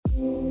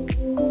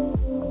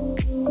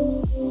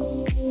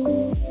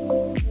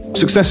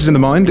Success is in the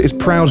Mind is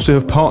proud to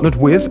have partnered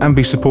with and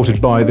be supported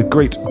by the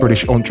Great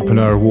British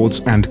Entrepreneur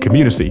Awards and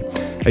Community,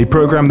 a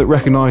programme that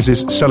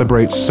recognises,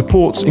 celebrates,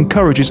 supports,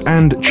 encourages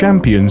and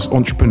champions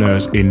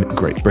entrepreneurs in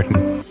Great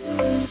Britain.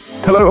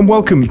 Hello and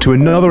welcome to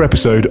another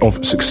episode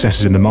of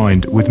Success is in the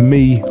Mind with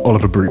me,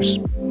 Oliver Bruce.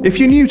 If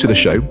you're new to the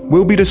show,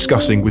 we'll be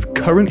discussing with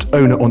current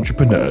owner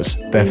entrepreneurs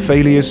their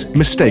failures,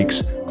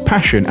 mistakes,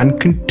 passion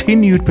and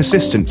continued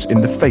persistence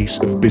in the face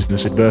of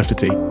business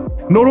adversity.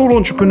 Not all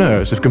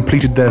entrepreneurs have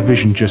completed their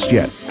vision just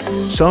yet.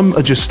 Some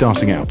are just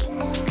starting out.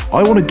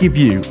 I want to give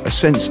you a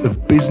sense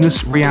of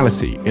business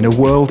reality in a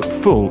world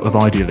full of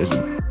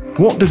idealism.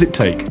 What does it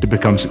take to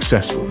become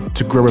successful,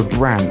 to grow a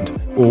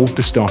brand, or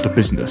to start a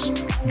business?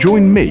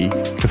 Join me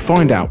to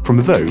find out from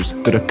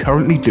those that are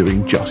currently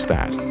doing just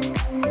that.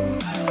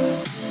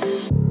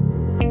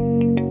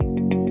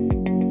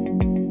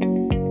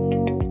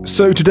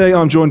 So today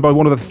I'm joined by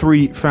one of the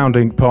three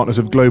founding partners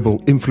of global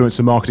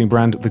influencer marketing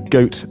brand, the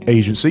GOAT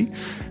Agency.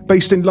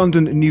 Based in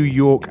London, New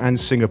York and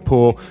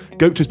Singapore,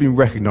 GOAT has been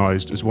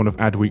recognised as one of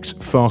Adweek's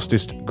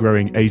fastest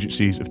growing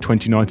agencies of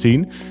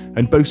 2019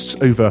 and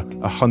boasts over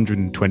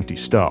 120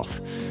 staff.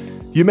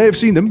 You may have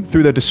seen them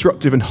through their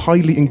disruptive and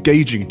highly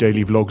engaging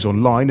daily vlogs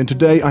online, and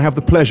today I have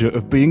the pleasure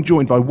of being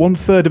joined by one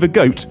third of a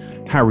GOAT,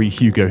 Harry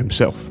Hugo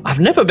himself. I've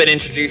never been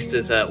introduced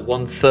as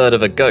one third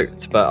of a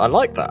GOAT, but I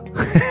like that.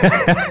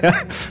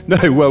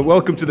 No, well,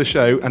 welcome to the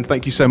show, and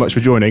thank you so much for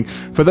joining.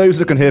 For those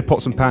that can hear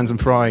pots and pans and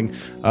frying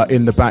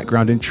in the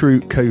background, in true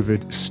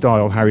COVID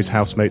style, Harry's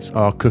housemates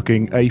are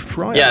cooking a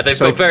fryer. Yeah, they've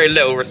got very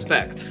little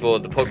respect for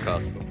the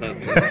podcast.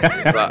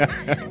 But,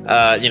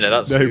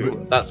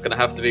 that's going to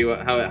have to be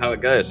how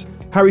it goes.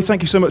 Harry,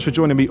 thank you so much for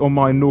joining me on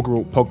my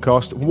inaugural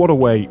podcast. What a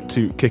way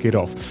to kick it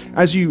off.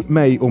 As you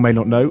may or may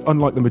not know,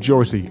 unlike the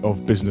majority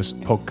of business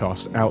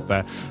podcasts out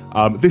there,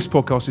 this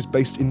podcast is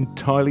based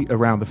entirely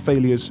around the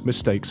failures,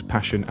 mistakes,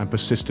 passion and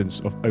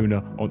persistence of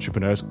owner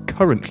entrepreneurs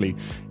currently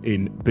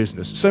in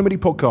business. So many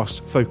podcasts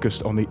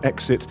focused on the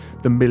exit,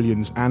 the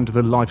millions and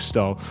the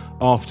lifestyle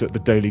after the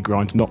daily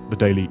grind, not the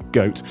daily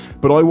GOAT.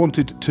 But I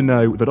wanted to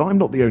know that I'm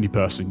not the only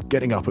person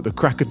getting up at the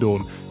crack of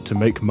dawn to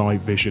make my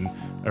vision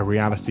a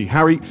reality.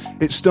 Harry,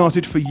 it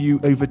started for you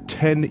over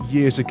 10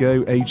 years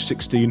ago, age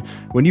 16,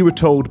 when you were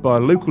told by a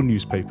local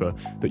newspaper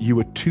that you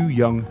were too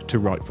young to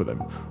write for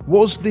them.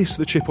 Was this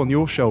the chip on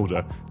your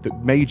shoulder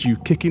that made you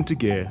kick into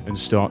gear and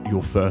start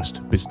your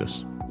first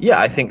business? Yeah,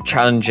 I think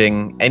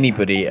challenging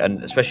anybody,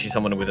 and especially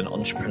someone with an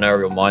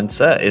entrepreneurial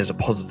mindset, is a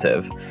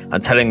positive,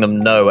 and telling them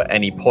no at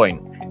any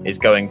point is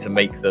going to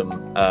make them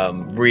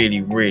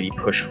really, really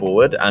push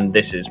forward. And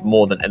this is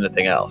more than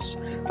anything else.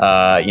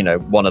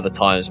 One of the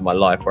times in my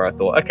life where I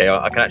thought, okay,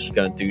 I can actually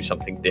go and do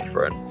something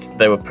different.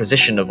 They were a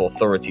position of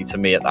authority to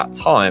me at that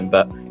time,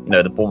 but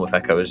the Bournemouth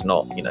Echo is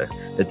not,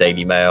 the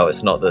Daily Mail.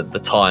 It's not the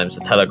Times,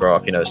 the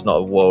Telegraph. It's not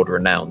a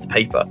world-renowned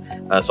paper.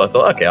 So I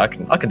thought, okay, I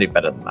can do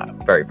better than that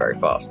very, very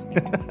fast.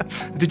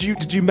 Did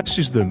you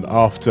message them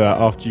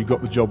after you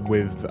got the job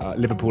with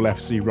Liverpool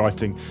FC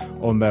writing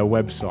on their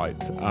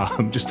website,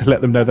 just to let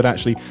them know that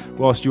actually,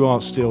 whilst you are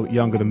still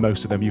younger than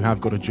most of them, you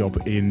have got a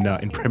job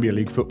in Premier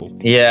League football?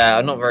 Yeah,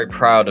 I'm not very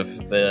proud of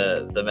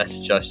the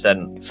message I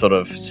sent sort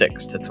of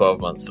 6 to 12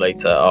 months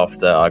later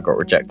after I got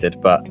rejected.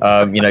 But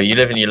you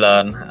live and you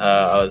learn.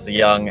 I was a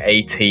young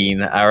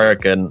 18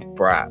 arrogant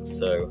brat,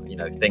 so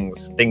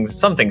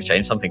some things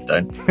change, some things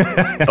don't.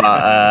 But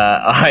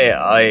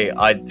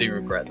I do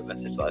regret the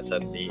message that I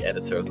sent the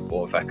editor of the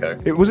Bournemouth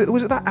Echo. Was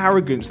it that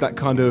arrogance, that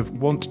kind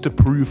of want to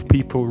prove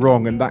people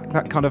wrong, and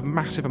that kind of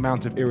massive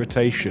amount of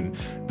irritation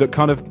that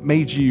kind of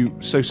made you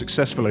so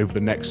successful over the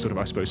next sort of,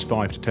 I suppose,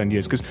 5 to 10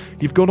 years? Because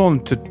you've gone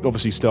on to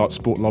obviously start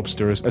Sport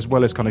Lobster as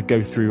well as kind of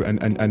go through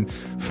and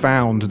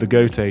found the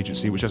GOAT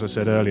Agency, which, as I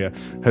said earlier,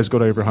 has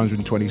got over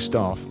 120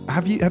 staff.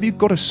 Have you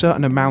got a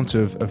certain amount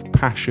of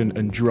passion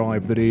and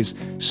drive that is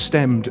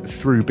stemmed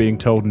through being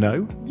told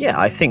no? Yeah,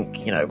 I think,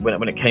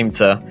 when it came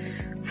to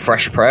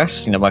Fresh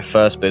Press, my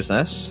first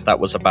business, that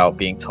was about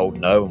being told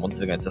no and wanted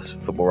to go into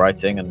football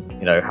writing, and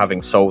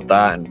having sold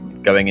that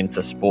and going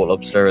into Sport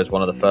Lobster as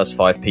one of the first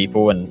 5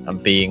 people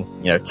and being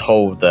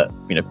told that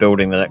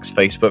building the next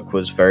Facebook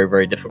was very,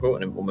 very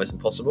difficult and almost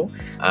impossible,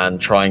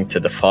 and trying to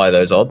defy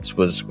those odds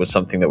was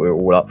something that we were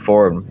all up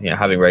for. And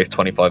having raised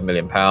 £25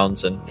 million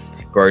and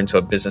grown to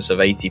a business of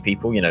 80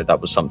 people,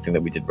 that was something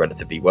that we did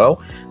relatively well.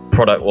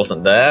 Product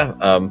wasn't there,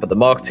 but the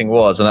marketing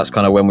was, and that's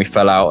kind of when we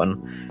fell out and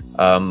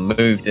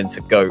moved into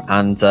GOAT.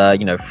 And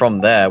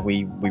from there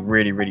we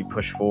really, really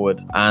pushed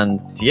forward. And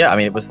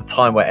it was the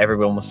time where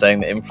everyone was saying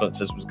that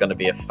influencers was going to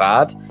be a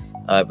fad.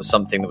 It was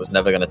something that was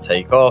never going to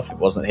take off. It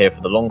wasn't here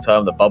for the long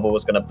term. The bubble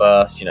was going to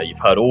burst. You've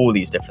heard all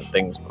these different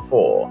things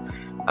before.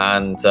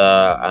 And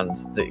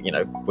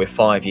we're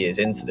 5 years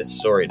into this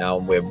story now,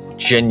 and we're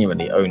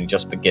genuinely only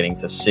just beginning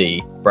to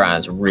see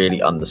brands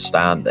really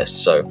understand this.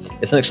 So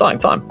it's an exciting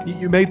time.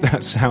 You made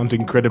that sound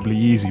incredibly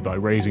easy by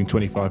raising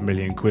 25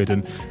 million quid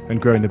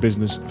and growing the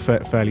business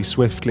fairly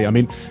swiftly. I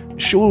mean,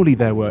 surely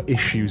there were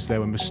issues, there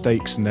were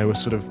mistakes, and there were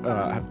sort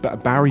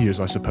of barriers,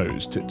 I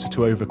suppose,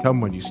 to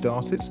overcome when you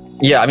started.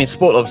 Yeah, I mean,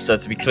 Sport Lobster,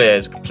 to be clear,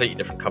 is a completely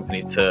different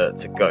company to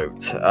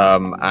Goat.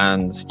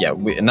 And yeah,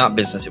 in that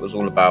business, it was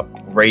all about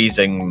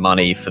raising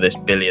money for this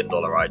 $1 billion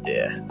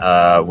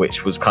idea,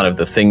 which was kind of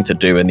the thing to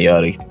do in the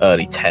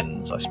early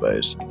tens, I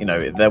suppose. You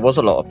know, there was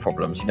a lot of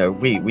problems. You know,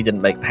 we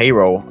didn't make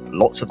payroll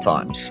lots of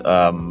times.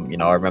 You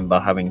know, I remember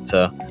having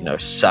to, you know,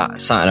 sat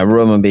in a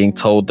room and being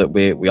told that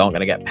we aren't going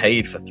to get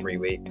paid for 3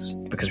 weeks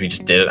because we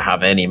just didn't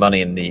have any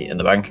money in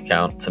the bank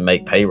account to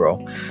make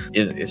payroll.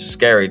 It's a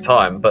scary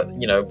time, but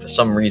you know, for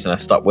some reason I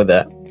stuck with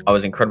it. I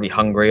was incredibly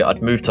hungry.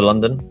 I'd moved to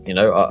London, you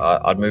know,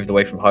 I'd moved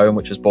away from home,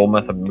 which was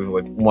Bournemouth. I'd moved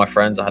away from all my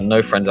friends. I had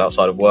no friends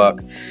outside of work.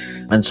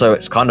 And so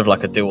it's kind of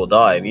like a do or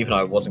die. Even though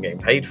I wasn't getting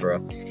paid for a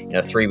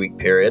 3-week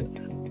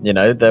period, you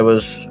know, there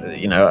was,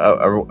 you know,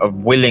 a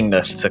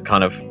willingness to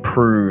kind of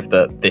prove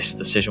that this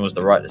decision was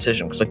the right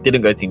decision, because I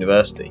didn't go to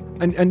university.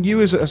 And you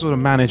as a sort of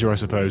manager, I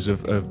suppose,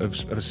 of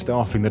a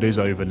staffing that is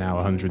over now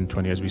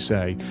 120, as we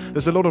say,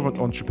 there's a lot of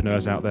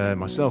entrepreneurs out there,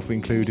 myself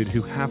included,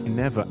 who have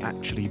never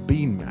actually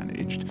been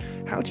managed.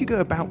 How do you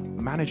go about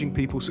managing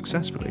people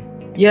successfully?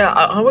 Yeah,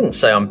 I wouldn't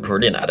say I'm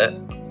brilliant at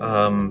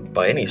it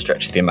by any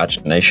stretch of the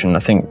imagination.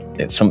 I think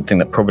it's something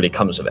that probably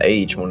comes of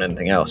age more than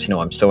anything else. You know,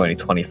 I'm still only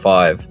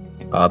 25.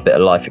 A bit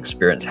of life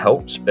experience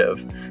helps, a bit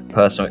of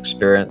personal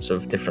experience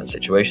of different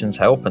situations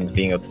help, and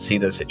being able to see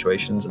those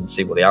situations and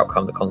see what the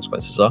outcome, the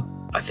consequences are.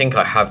 I think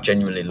I have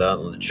genuinely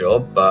learned on the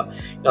job, but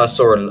you know, I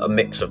saw a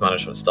mix of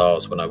management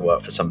styles when I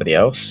worked for somebody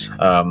else.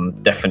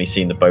 Definitely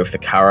seen both the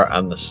carrot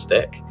and the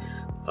stick.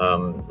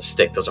 The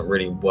stick doesn't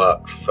really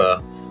work for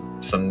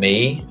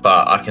me,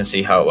 but I can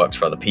see how it works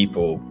for other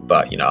people.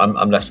 But you know,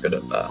 I'm less good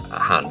at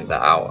handling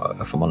that out,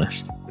 if I'm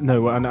honest.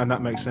 No, and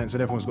that makes sense,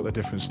 and everyone's got their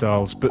different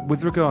styles. But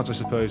with regards, I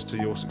suppose, to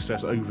your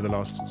success over the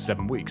last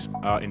 7 weeks,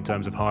 in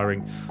terms of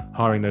hiring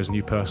those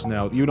new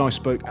personnel, you and I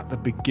spoke at the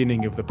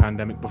beginning of the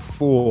pandemic,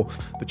 before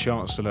the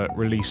Chancellor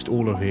released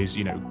all of his,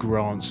 you know,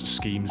 grants,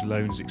 schemes,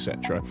 loans,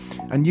 etc.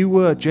 And you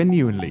were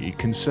genuinely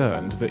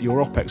concerned that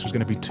your OPEX was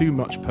going to be too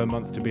much per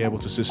month to be able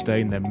to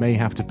sustain. There may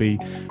have to be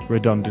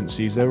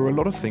redundancies. There were a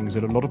lot of things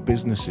that a lot of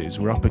businesses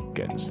were up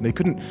against, and they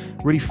couldn't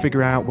really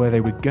figure out where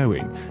they were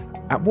going.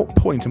 At what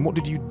point and what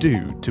did you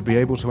do to be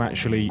able to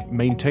actually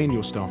maintain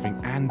your staffing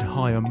and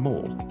hire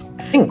more?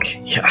 I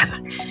think, yeah,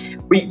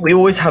 we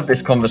always have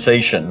this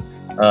conversation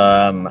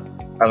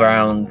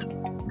around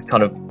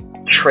kind of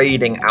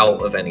trading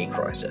out of any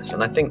crisis.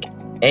 And I think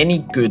any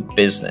good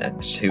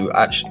business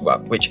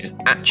which is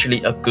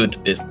actually a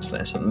good business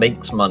that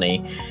makes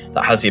money,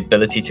 that has the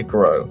ability to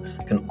grow,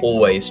 can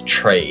always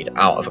trade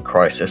out of a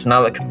crisis.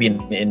 Now, that could be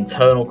an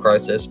internal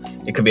crisis.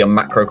 It could be a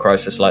macro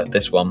crisis like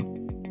this one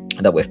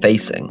that we're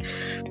facing.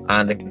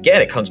 And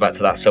again, it comes back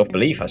to that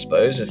self-belief, I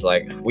suppose. It's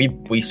like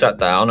we sat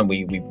down and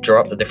we drew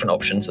up the different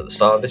options at the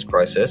start of this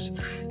crisis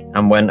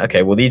and went,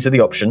 okay, well, these are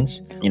the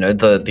options. You know,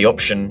 the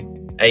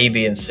option A,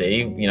 B, and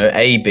C. You know,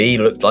 A, B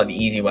looked like the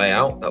easy way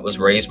out. That was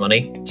raise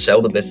money,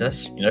 sell the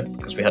business, you know,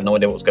 because we had no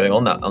idea what was going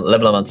on. That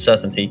level of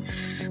uncertainty,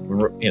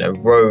 you know,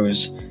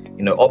 rose,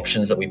 you know,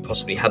 options that we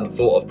possibly hadn't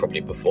thought of probably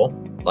before,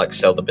 like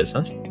sell the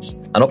business.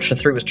 And option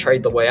 3 was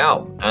trade the way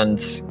out. And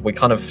we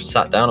kind of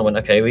sat down and went,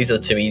 okay, these are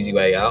the 2 easy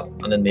way out.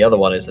 And then the other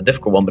one is the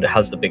difficult one, but it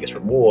has the biggest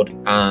reward.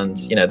 And,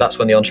 you know, that's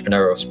when the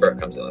entrepreneurial spirit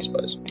comes in, I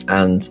suppose.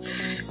 And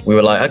we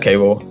were like, okay,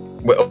 well,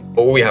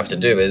 all we have to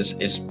do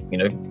is, you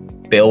know,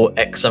 bill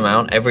X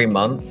amount every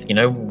month. You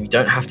know, we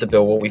don't have to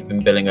bill what we've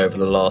been billing over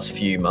the last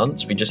few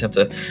months. We just have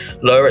to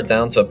lower it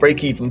down to a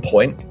break-even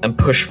point and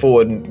push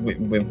forward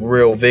with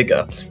real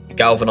vigor.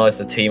 Galvanize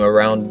the team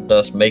around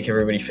us, make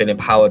everybody feel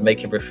empowered,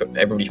 make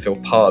everybody feel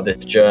part of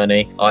this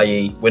journey,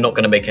 i.e. we're not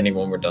going to make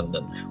anyone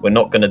redundant. We're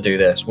not going to do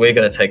this. We're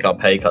going to take our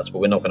pay cuts, but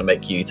we're not going to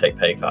make you take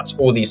pay cuts.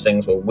 All these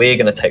things where we're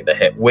going to take the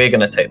hit. We're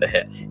going to take the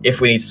hit. If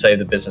we need to save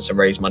the business and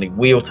raise money,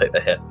 we'll take the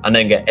hit. And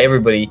then get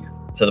everybody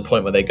to the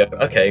point where they go,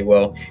 okay,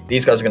 well,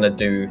 these guys are going to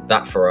do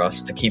that for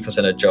us to keep us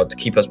in a job, to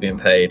keep us being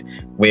paid.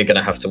 We're going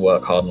to have to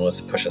work hard in order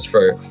to push us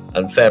through.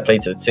 And fair play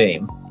to the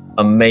team.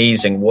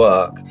 Amazing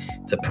work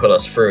to put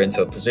us through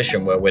into a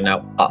position where we're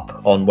now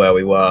up on where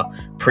we were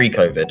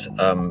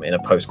pre-COVID, in a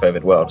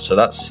post-COVID world. So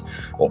that's,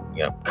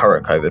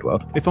 current COVID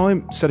world. If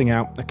I'm setting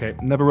out, okay,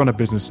 never run a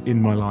business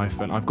in my life,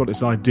 and I've got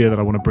this idea that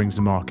I want to bring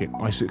to market.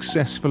 I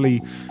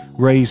successfully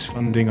raise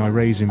funding, I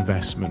raise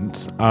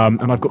investment,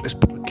 and I've got this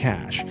pot of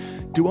cash.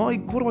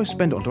 What do I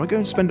spend it on? Do I go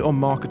and spend it on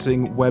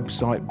marketing,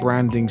 website,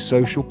 branding,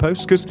 social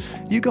posts? Because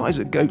you guys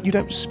at Go, you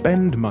don't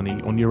spend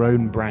money on your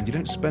own brand. You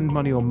don't spend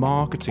money on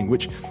marketing,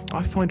 which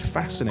I find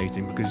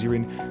fascinating because you're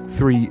in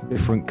 3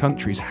 different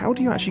countries. How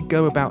do you actually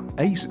go about,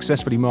 A,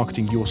 successfully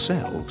marketing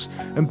yourselves,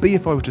 and B,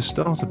 if I were to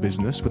start a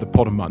business with a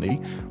pot of money,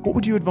 what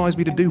would you advise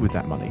me to do with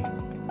that money?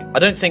 I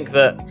don't think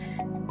that,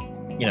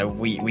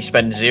 we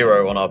spend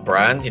 0 on our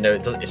brand.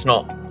 It's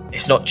not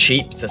it's not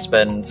cheap to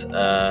spend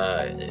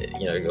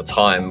your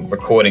time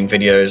recording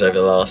videos over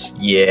the last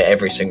year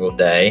every single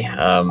day.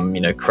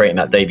 Creating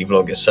that daily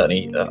vlog is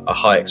certainly a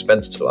high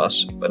expense to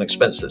us, an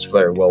expense that's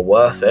very well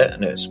worth it,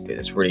 and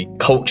it's really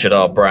cultured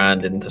our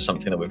brand into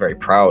something that we're very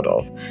proud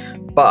of.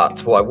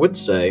 But what I would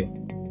say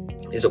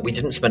is that we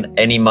didn't spend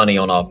any money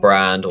on our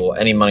brand or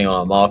any money on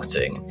our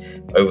marketing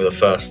over the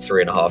first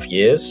 3.5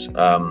 years.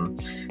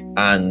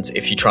 And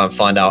if you try and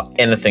find out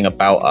anything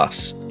about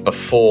us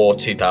before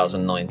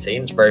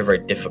 2019, it's very, very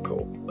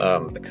difficult,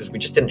 because we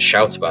just didn't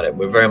shout about it.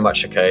 We're very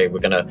much, okay, we're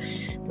gonna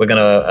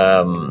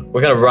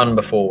run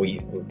before we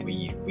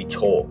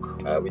talk.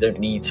 We don't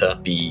need to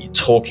be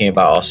talking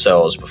about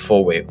ourselves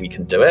before we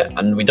can do it.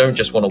 And we don't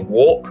just want to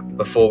walk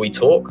before we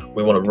talk.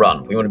 We want to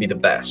run. We want to be the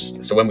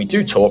best. So when we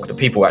do talk, the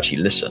people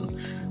actually listen.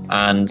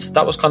 And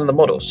that was kind of the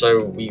model.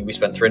 So we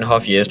spent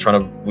 3.5 years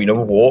trying to,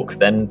 walk,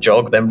 then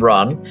jog, then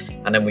run.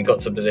 And then we got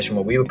to a position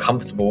where we were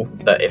comfortable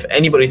that if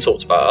anybody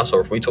talked about us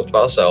or if we talked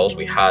about ourselves,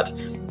 we had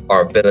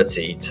our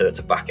ability to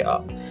back it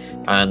up.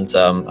 And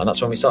that's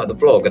when we started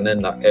the vlog, and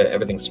then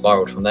everything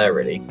spiraled from there,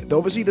 really.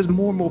 Obviously, there's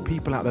more and more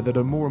people out there that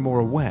are more and more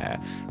aware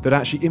that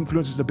actually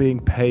influencers are being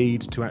paid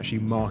to actually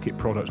market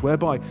products,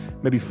 whereby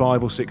maybe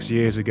 5 or 6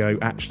 years ago,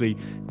 actually,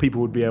 people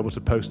would be able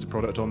to post a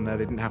product on there.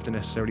 They didn't have to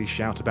necessarily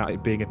shout about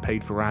it being a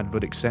paid-for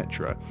advert,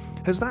 etc.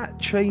 Has that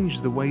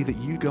changed the way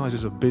that you guys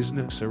as a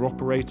business are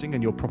operating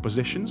and your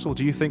propositions, or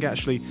do you think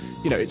actually,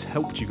 it's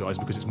helped you guys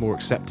because it's more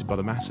accepted by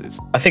the masses?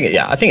 I think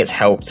it's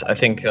helped. I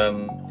think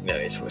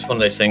it's one of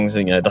those things.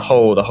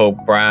 The whole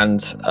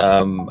brand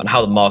and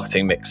how the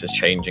marketing mix is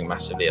changing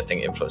massively. I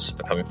think influencers are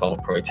becoming far more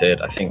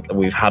promoted. I think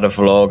we've had a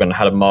vlog and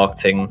had a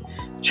marketing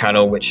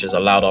channel which has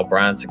allowed our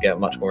brand to get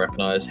much more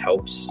recognized,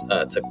 helps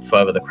to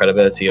further the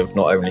credibility of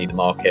not only the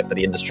market but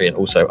the industry and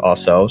also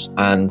ourselves.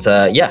 And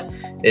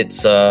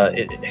it's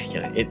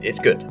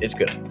good. It's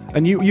good.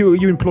 And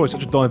you employ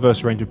such a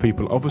diverse range of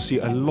people. Obviously,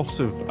 a lot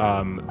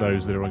of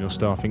those that are on your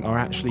staffing are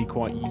actually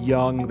quite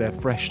young. They're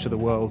fresh to the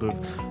world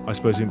of, I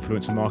suppose,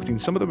 influencer marketing.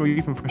 Some of them are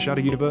even fresh out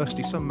of university.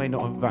 Some may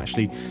not have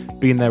actually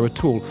been there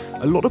at all.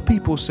 A lot of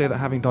people say that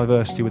having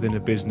diversity within a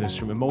business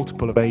from a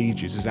multiple of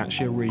ages is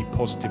actually a really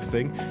positive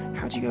thing.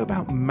 How do you go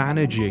about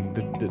managing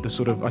the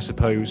sort of, I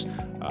suppose,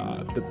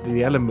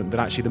 the element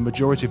that actually the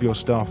majority of your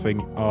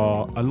staffing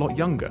are a lot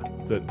younger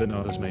than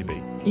others may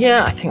be?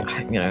 Yeah, I think,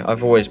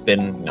 I've always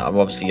been, I'm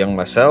obviously young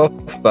myself,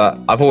 but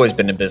I've always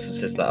been in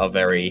businesses that are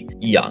very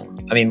young.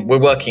 I mean, we're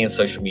working in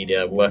social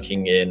media,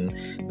 working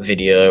in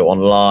video,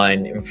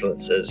 online,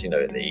 influencers,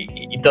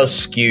 it does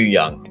skew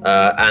young.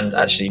 And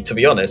actually, to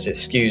be honest, it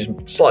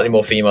skews slightly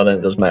more female than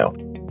it does male.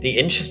 The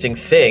interesting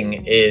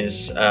thing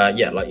is,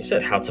 like you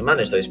said, how to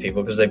manage those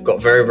people, because they've got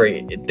very,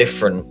 very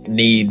different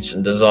needs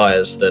and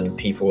desires than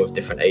people of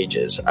different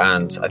ages.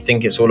 And I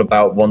think it's all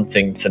about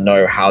wanting to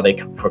know how they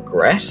can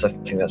progress. I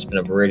think that's been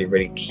a really,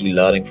 really key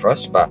learning for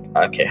us about,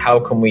 okay, how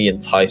can we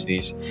entice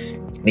these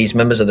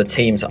members of the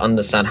team to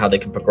understand how they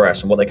can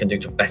progress and what they can do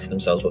to better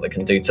themselves, what they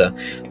can do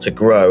to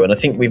grow. And I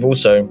think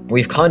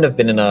we've kind of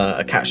been in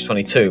a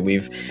catch-22.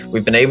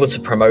 We've been able to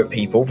promote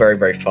people very,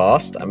 very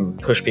fast and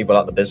push people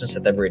out the business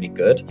if they're really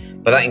good,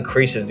 but that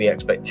increases the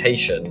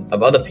expectation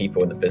of other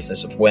people in the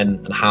business of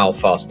when and how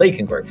fast they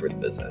can grow through the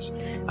business.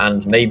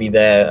 And maybe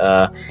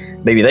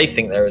they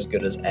think they're as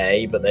good as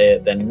A, but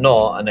they're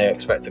not, and they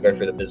expect to go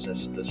through the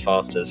business as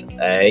fast as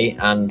A,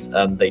 and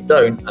they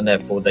don't, and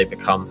therefore they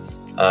become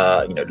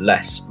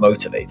less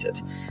motivated,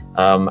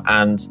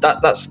 and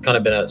that's kind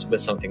of been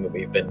something that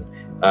we've been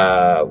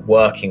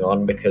working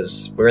on,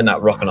 because we're in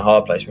that rock and a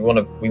hard place. We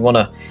want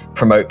to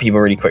promote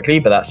people really quickly,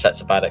 but that sets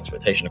a bad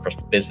expectation across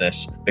the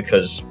business,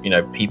 because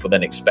people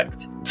then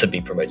expect to be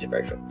promoted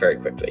very, very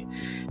quickly,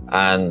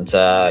 and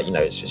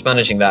it's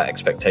managing that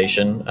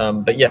expectation.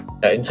 But yeah,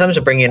 in terms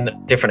of bringing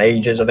in different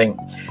ages, I think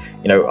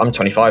I'm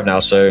 25 now,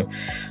 so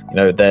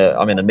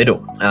I'm in the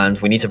middle, and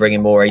we need to bring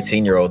in more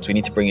 18-year-olds. We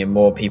need to bring in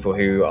more people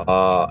who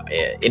are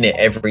in it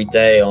every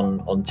day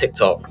on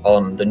TikTok,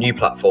 on the new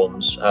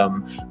platforms.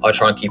 I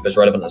try and keep as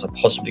relevant as I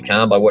possibly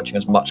can by watching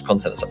as much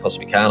content as I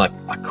possibly can.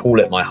 I call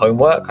it my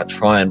homework. I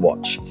try and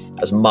watch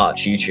as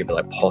much YouTube as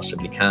I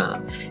possibly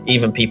can.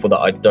 Even people that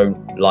I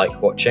don't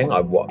like watching, I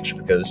watch,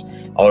 because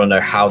I want to know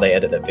how they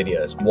edit their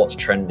videos, what's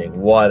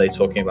trending, why are they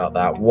talking about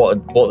that, what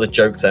are the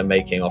jokes they're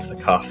making off the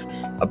cuff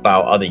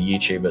about other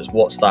YouTubers,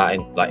 what's that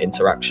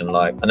interaction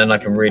like. And then I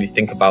can really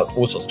think about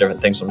all sorts of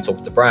different things when I'm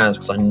talking to brands,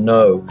 because I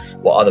know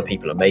what other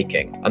people are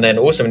making. And then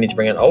also we need to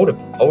bring in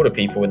older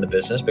people in the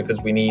business, because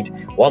we need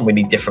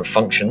different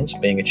functions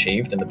being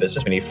achieved in the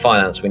business. We need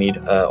finance, we need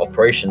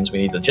operations, we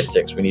need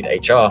logistics, we need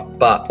HR,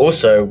 but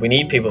also we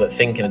need people that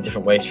think in a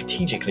different way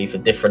strategically for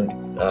different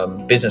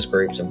business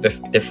groups and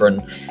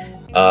different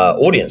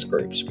audience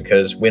groups,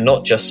 because we're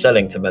not just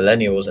selling to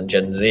millennials and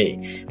Gen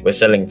Z, we're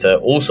selling to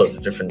all sorts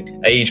of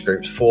different age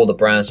groups for the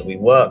brands that we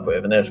work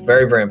with. And it's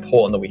very, very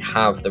important that we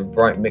have the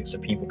right mix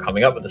of people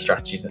coming up with the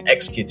strategies and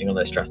executing on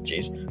those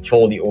strategies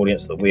for the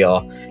audience that we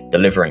are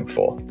delivering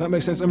for. That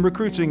makes sense. And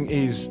recruiting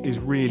is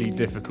really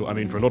difficult. I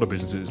mean, for a lot of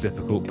businesses, it's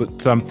difficult.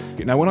 But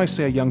now, when I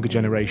say a younger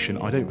generation,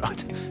 I don't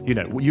you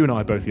know, you and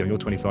I are both young. You're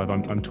 25,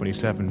 I'm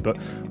 27.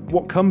 But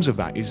what comes of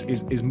that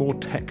is more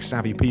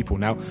tech-savvy people.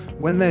 Now,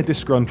 when they're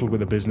disgruntled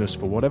with a business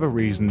for whatever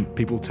reason,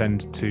 people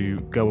tend to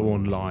go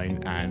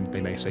online and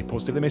they may say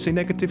positive, they may say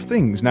negative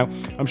things. Now,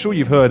 I'm sure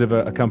you've heard of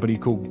a company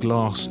called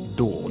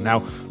Glassdoor. Now,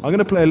 I'm going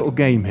to play a little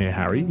game here,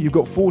 Harry. You've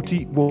got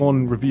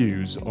 41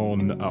 reviews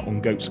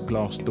on Goat's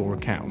Glassdoor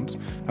account.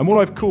 And what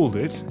I've called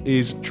it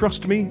is,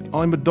 trust me,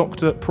 I'm a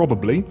doctor,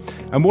 probably.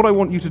 And what I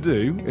want you to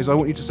do is I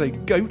want you to say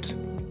goat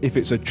if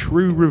it's a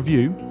true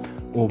review,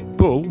 or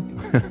bull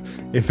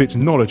if it's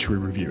not a true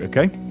review,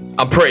 okay?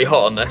 I'm pretty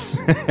hot on this.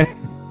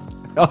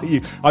 Are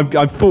you?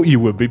 I thought you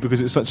would be,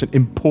 because it's such an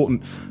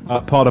important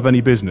part of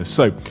any business.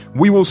 So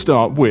we will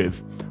start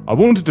with, I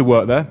wanted to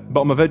work there,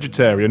 but I'm a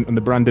vegetarian and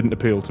the brand didn't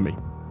appeal to me.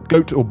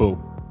 Goat or bull?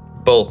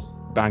 Bull.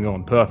 Bang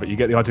on, perfect. You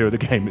get the idea of the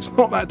game. It's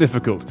not that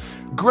difficult.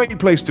 Great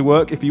place to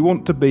work if you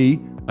want to be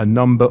a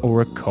number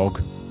or a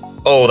cog.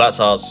 Oh, that's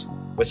us.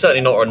 We're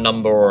certainly not a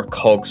number or a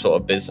cog sort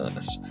of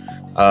business.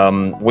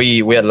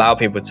 We allow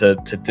people to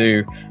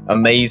do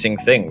amazing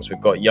things.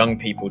 We've got young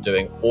people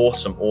doing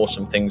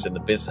awesome things in the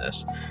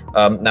business.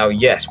 Now,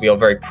 yes, we are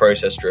very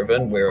process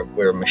driven.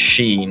 We're a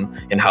machine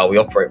in how we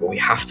operate, but we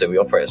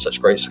operate at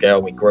such great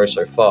scale. We grow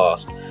so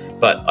fast.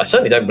 But I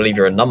certainly don't believe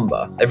you're a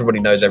number. Everybody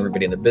knows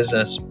everybody in the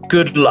business.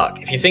 Good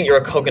luck. If you think you're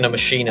a cog in a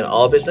machine in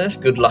our business,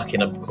 good luck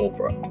in a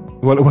corporate.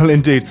 Well,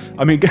 indeed.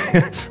 I mean,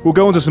 we'll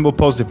go on to some more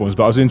positive ones,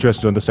 but I was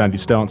interested to understand your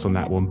stance on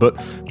that one. But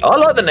I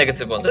like the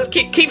negative ones. Let's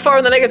keep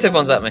firing the negative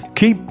ones at me.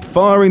 Keep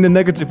firing the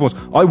negative ones.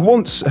 I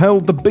once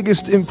held the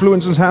biggest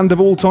influencer's hand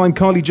of all time,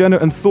 Kylie Jenner,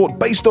 and thought,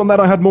 based on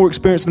that, I had more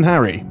experience than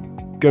Harry.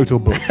 Goat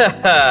or bull?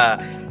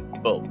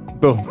 Bull.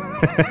 Bull.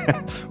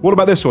 What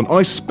about this one?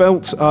 I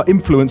spelt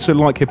influencer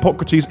like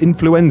Hippocrates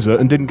influenza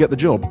and didn't get the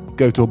job.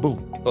 Goat or bull?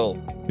 Bull.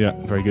 Yeah,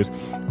 very good.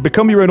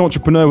 Become your own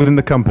entrepreneur within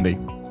the company.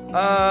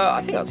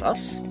 I think that's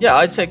us. Yeah,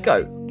 I'd say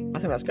goat. I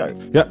think that's goat.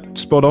 Yeah,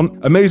 spot on.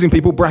 Amazing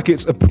people,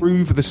 brackets,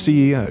 approve the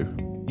CEO.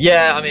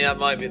 Yeah, I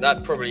mean,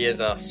 that probably is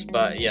us,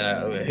 but, you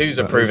know, who's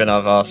approving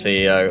of our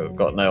CEO? I've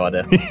got no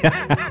idea.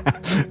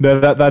 No,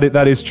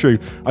 that is true.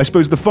 I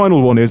suppose the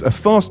final one is a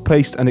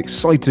fast-paced and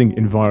exciting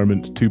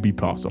environment to be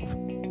part of.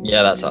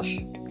 Yeah, that's us.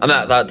 And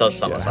that does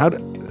sum us up.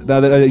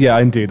 Yeah,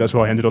 indeed. That's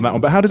why I ended on that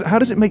one. But how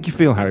does it make you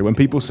feel, Harry, when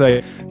people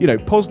say, you know,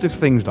 positive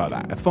things like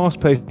that? A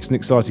fast-paced and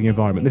exciting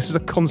environment. This is a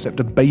concept,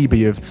 a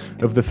baby of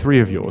the three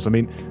of yours. I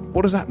mean,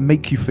 what does that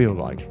make you feel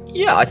like?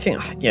 Yeah, I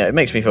think, it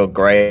makes me feel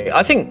great.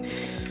 I think,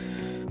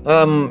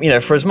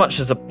 for as much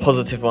as the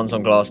positive ones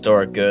on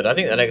Glassdoor are good, I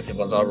think the negative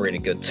ones are really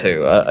good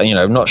too.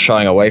 I'm not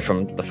shying away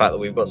from the fact that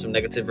we've got some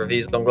negative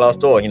reviews on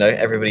Glassdoor. You know,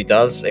 everybody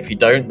does. If you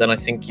don't, then I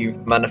think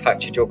you've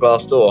manufactured your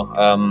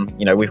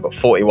Glassdoor. We've got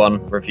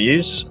 41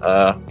 reviews.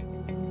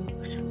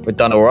 We've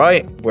done all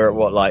right. We're at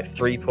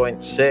 3.6,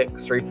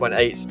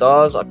 3.8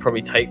 stars. I'd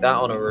probably take that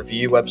on a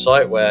review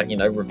website where,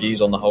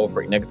 reviews on the whole are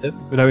pretty negative.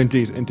 No,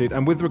 indeed.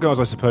 And with regards,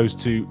 I suppose,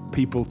 to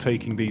people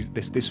taking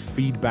this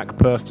feedback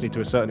personally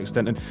to a certain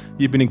extent, and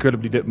you've been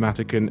incredibly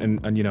diplomatic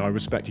and I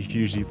respect you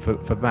hugely for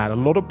that. A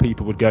lot of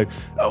people would go,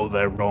 oh,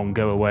 they're wrong,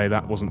 go away,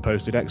 that wasn't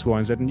posted, X, Y,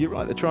 and Z, and you're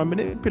right, they try and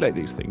manipulate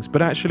these things.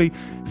 But actually,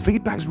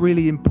 feedback's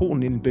really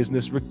important in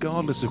business,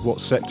 regardless of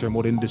what sector and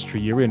what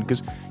industry you're in,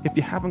 because if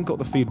you haven't got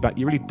the feedback,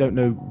 you really don't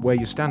know where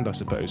you stand, I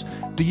suppose.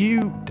 Do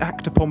you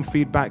act upon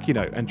feedback,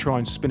 and try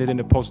and spin it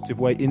in a positive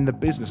way in the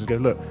business and go,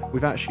 look,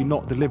 we've actually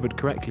not delivered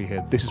correctly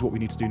here. This is what we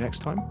need to do next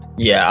time?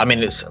 Yeah, I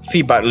mean, it's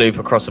feedback loop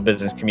across the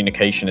business.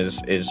 Communication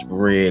is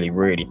really,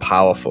 really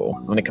powerful.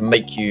 I mean, it can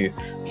make you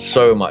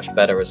so much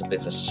better as a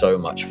business, so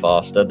much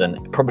faster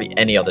than probably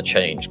any other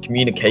change.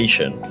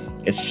 Communication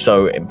is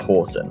so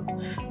important.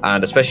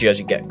 And especially as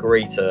you get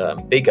greater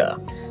and bigger,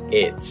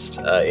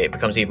 it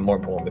becomes even more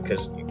important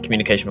because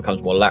communication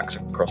becomes more lax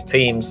across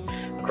teams,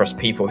 across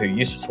people who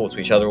used to talk to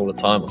each other all the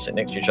time or sit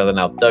next to each other,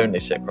 now don't. They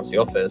sit across the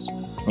office.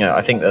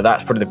 I think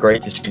that's probably the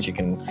greatest change you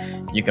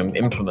can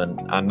implement,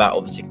 and that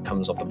obviously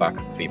comes off the back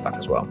of feedback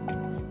as well.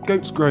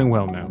 Goat's growing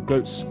well now.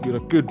 Goat's got a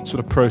good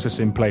sort of process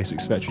in place,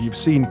 etc. You've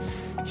seen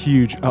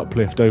huge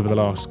uplift over the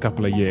last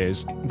couple of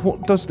years.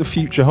 What does the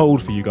future hold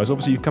for you guys?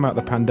 Obviously, you've come out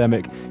of the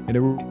pandemic in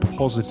a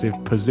positive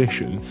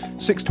position.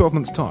 6-12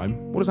 months' time,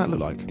 what does that look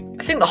like?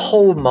 I think the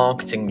whole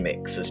marketing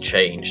mix has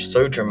changed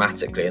so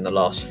dramatically in the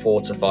last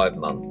 4 to 5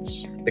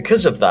 months.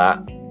 Because of that,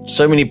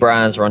 so many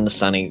brands are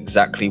understanding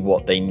exactly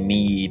what they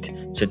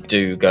need to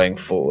do going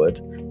forward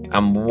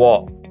and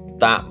what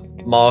that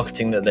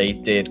marketing that they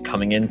did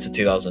coming into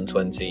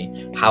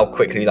 2020, how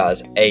quickly that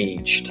has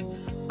aged,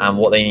 and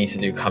what they need to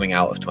do coming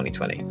out of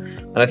 2020.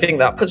 And I think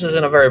that puts us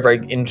in a very,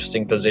 very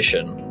interesting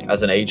position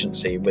as an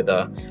agency with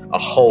a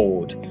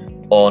hold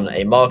on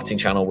a marketing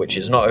channel which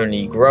is not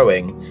only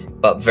growing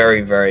but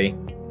very, very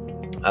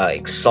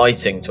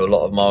exciting to a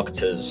lot of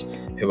marketers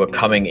who are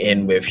coming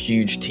in with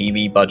huge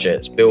TV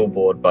budgets,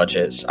 billboard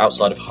budgets,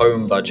 outside of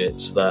home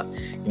budgets that,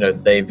 you know,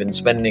 they've been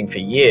spending for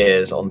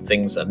years on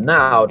things that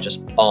now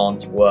just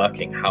aren't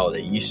working how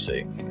they used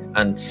to.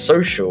 And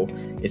social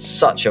is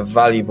such a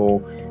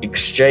valuable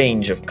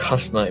exchange of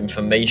customer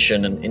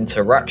information and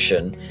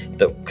interaction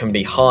that can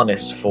be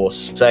harnessed for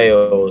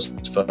sales,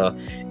 for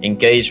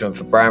engagement,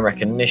 for brand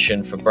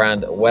recognition, for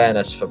brand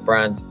awareness, for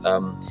brand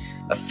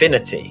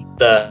affinity,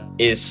 that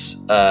is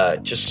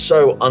just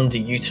so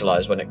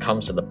underutilized when it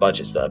comes to the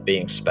budgets that are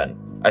being spent.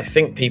 I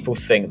think people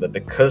think that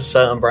because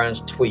certain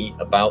brands tweet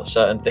about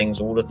certain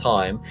things all the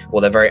time, or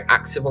they're very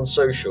active on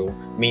social,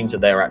 means that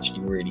they're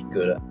actually really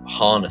good at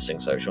harnessing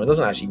social. It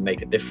doesn't actually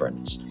make a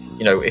difference.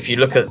 You know, if you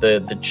look at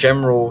the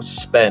general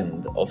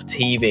spend of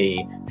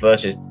TV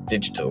versus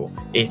digital,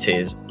 it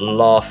is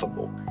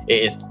laughable.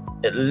 It is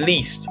at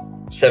least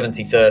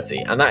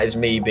 70-30, and that is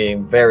me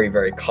being very,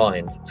 very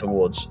kind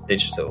towards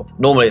digital.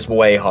 Normally it's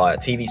way higher.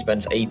 TV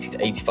spends 80 to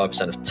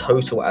 85% of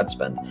total ad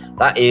spend.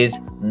 That is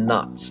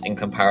nuts in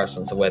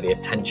comparison to where the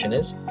attention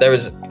is. There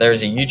is a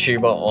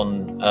YouTuber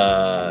on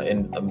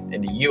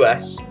in the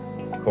US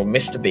called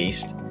Mr.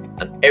 Beast,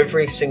 and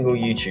every single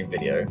YouTube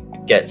video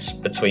gets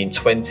between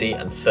 20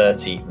 and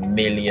 30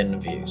 million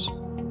views.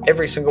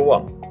 Every single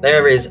one.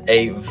 There is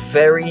a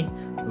very,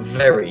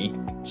 very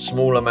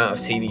small amount of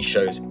TV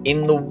shows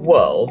in the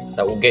world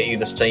that will get you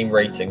the same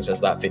ratings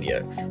as that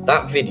video.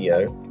 That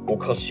video will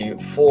cost you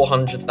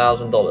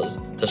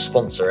 $400,000 to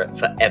sponsor it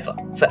forever,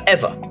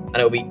 and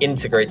it will be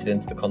integrated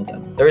into the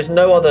content. There's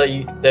no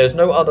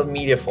other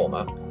media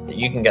format that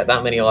you can get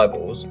that many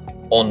eyeballs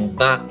on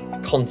that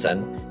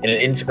content in an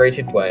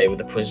integrated way, with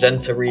the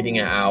presenter reading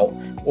it out,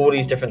 all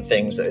these different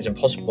things that is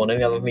impossible on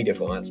any other media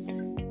formats,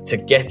 to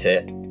get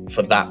it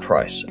for that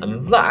price.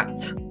 And that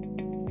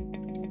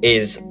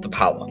is the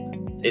power.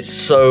 It's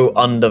so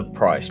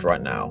underpriced right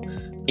now.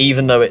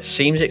 Even though it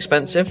seems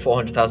expensive,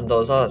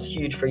 $400,000, that's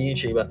huge for a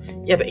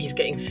YouTuber. Yeah, but he's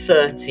getting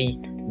 30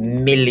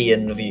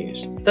 million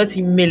views.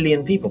 30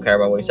 million people care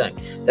about what he's saying.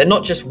 They're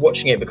not just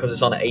watching it because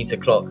it's on at 8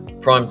 o'clock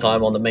prime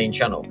time on the main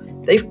channel.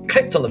 They've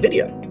clicked on the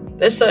video.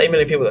 There's 30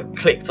 million people that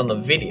clicked on the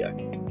video.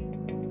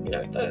 You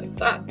know,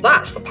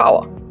 that's the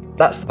power.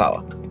 That's the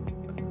power.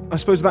 I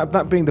suppose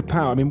that being the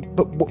power, I mean,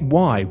 but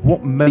why?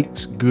 What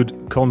makes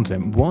good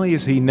content? Why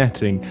is he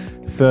netting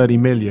 30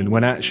 million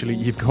when actually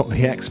you've got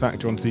the X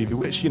Factor on TV,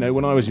 which, you know,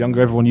 when I was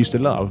younger, everyone used to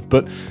love.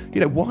 But,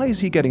 you know, why is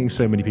he getting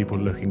so many people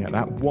looking at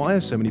that? Why are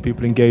so many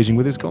people engaging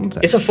with his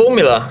content? It's a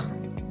formula.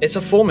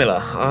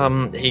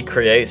 He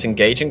creates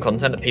engaging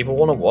content that people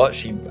want to watch.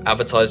 He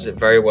advertises it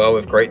very well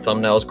with great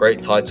thumbnails, great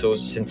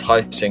titles. It's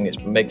enticing.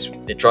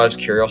 It drives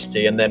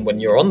curiosity. And then when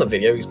you're on the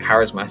video, he's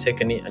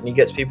charismatic and he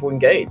gets people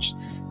engaged.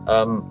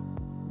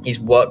 He's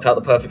worked out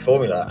the perfect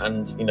formula,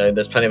 and, you know,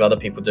 there's plenty of other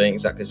people doing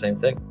exactly the same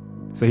thing.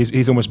 So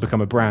he's almost become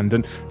a brand.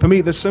 And for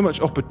me, there's so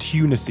much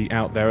opportunity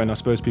out there, and I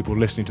suppose people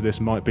listening to this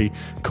might be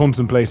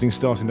contemplating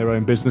starting their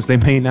own business. They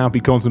may now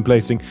be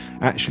contemplating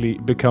actually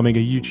becoming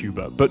a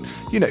YouTuber. But,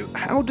 you know,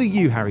 how do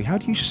you, Harry,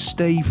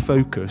 stay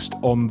focused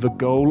on the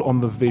goal, on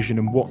the vision,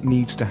 and what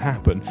needs to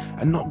happen,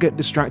 and not get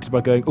distracted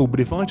by going, oh, but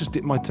if I just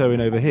dip my toe in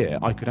over here,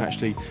 I could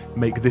actually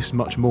make this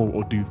much more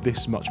or do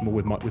this much more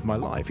with my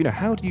life? You know,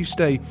 how do you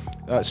stay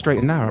straight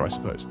and narrow, I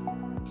suppose?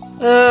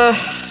 I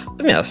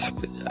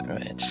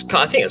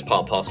think it's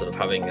part and parcel of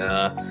having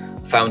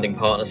founding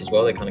partners as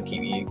well. They kind of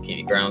keep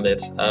you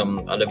grounded.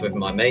 I live with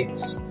my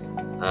mates.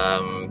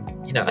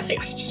 You know, I think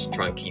that's just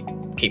try and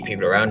keep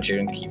people around you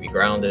and keep you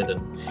grounded.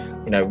 And,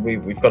 you know,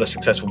 we've got a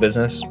successful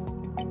business.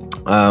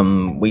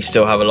 We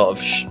still have a lot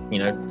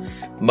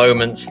of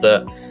moments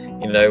that,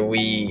 you know,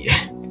 we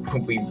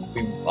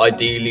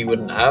ideally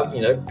wouldn't have.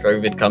 You know,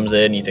 COVID comes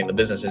in, you think the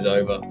business is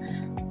over.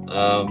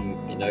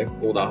 You know,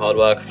 all that hard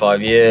work,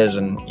 5 years,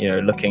 and, you know,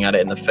 looking at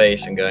it in the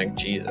face and going,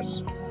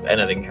 Jesus,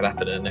 anything could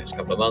happen in the next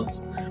couple of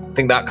months. I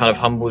think that kind of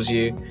humbles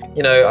you.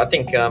 You know, I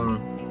think,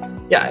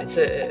 it's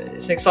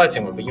an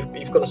exciting one, but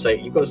you've got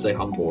to stay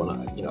humble.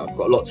 And, you know, I've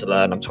got a lot to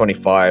learn. I'm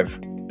 25,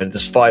 and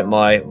despite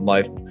my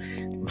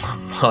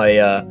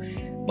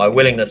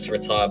willingness to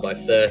retire by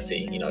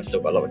 30, you know, I've still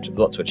got a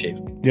lot to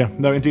achieve. Yeah,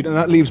 no, indeed. And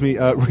that leaves me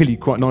really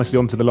quite nicely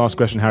onto the last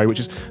question, Harry, which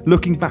is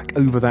looking back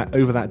over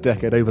that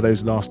decade, over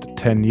those last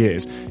 10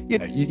 years, you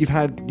know, you've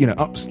had, you know,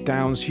 ups,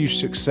 downs, huge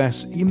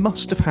success. You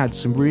must have had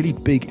some really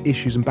big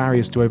issues and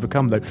barriers to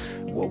overcome, though.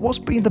 What's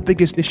been the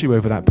biggest issue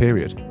over that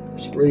period?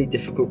 It's a really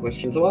difficult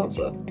question to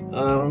answer.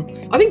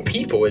 I think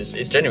people is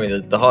genuinely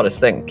the hardest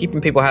thing.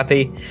 Keeping people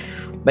happy,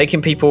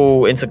 making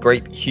people into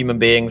great human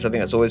beings. I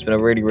think that's always been a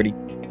really, really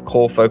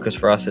core focus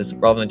for us, is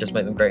rather than just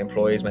make them great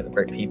employees, make them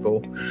great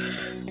people.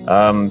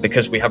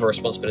 Because we have a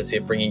responsibility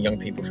of bringing young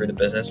people through the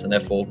business, and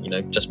therefore, you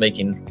know, just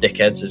making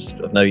dickheads is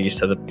of no use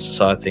to the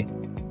society.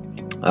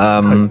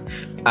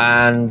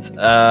 And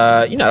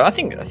I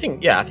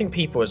think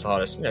people is the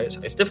hardest.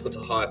 It's difficult to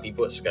hire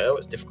people at scale.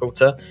 It's difficult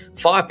to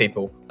fire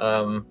people,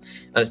 and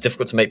it's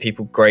difficult to make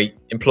people great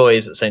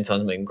employees at the same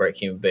time as making great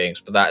human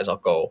beings. But that is our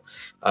goal,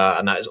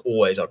 and that is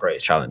always our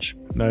greatest challenge.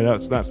 No,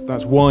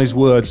 that's wise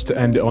words to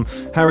end it on.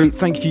 Harry,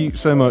 thank you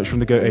so much from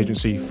the Goat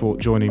Agency for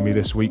joining me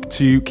this week.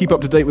 To keep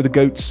up to date with the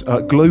Goat's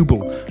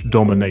global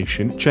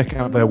domination, check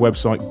out their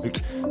website,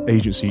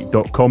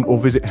 goatagency.com, or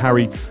visit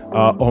Harry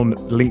on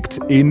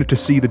LinkedIn to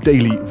see the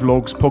daily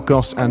vlogs,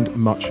 podcasts, and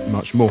much,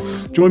 much more.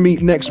 Join me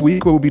next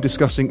week where we'll be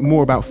discussing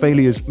more about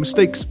failures,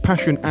 mistakes,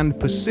 passion, and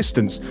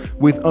persistence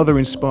with other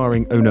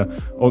inspiring owner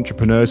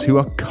entrepreneurs who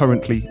are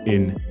currently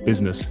in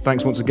business.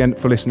 Thanks once again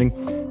for listening.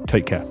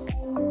 Take care.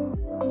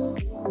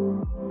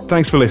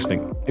 Thanks for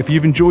listening. If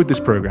you've enjoyed this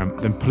programme,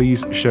 then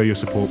please show your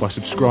support by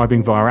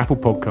subscribing via Apple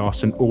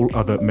Podcasts and all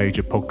other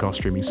major podcast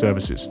streaming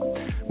services.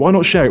 Why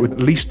not share it with at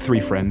least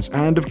 3 friends?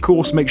 And of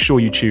course, make sure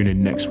you tune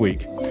in next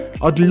week.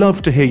 I'd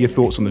love to hear your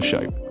thoughts on the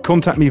show.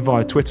 Contact me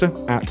via Twitter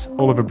at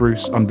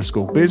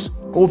 @OliverBruce_biz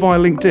or via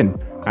LinkedIn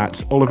at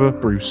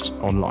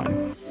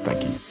 @OliverBruceOnline.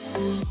 Thank you.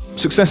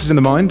 Successes in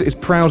the Mind is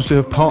proud to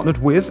have partnered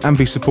with and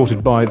be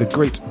supported by the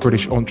Great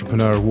British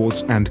Entrepreneur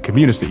Awards and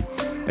Community,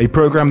 a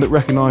programme that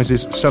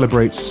recognises,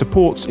 celebrates,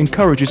 supports,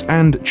 encourages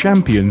and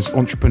champions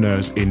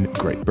entrepreneurs in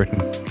Great Britain.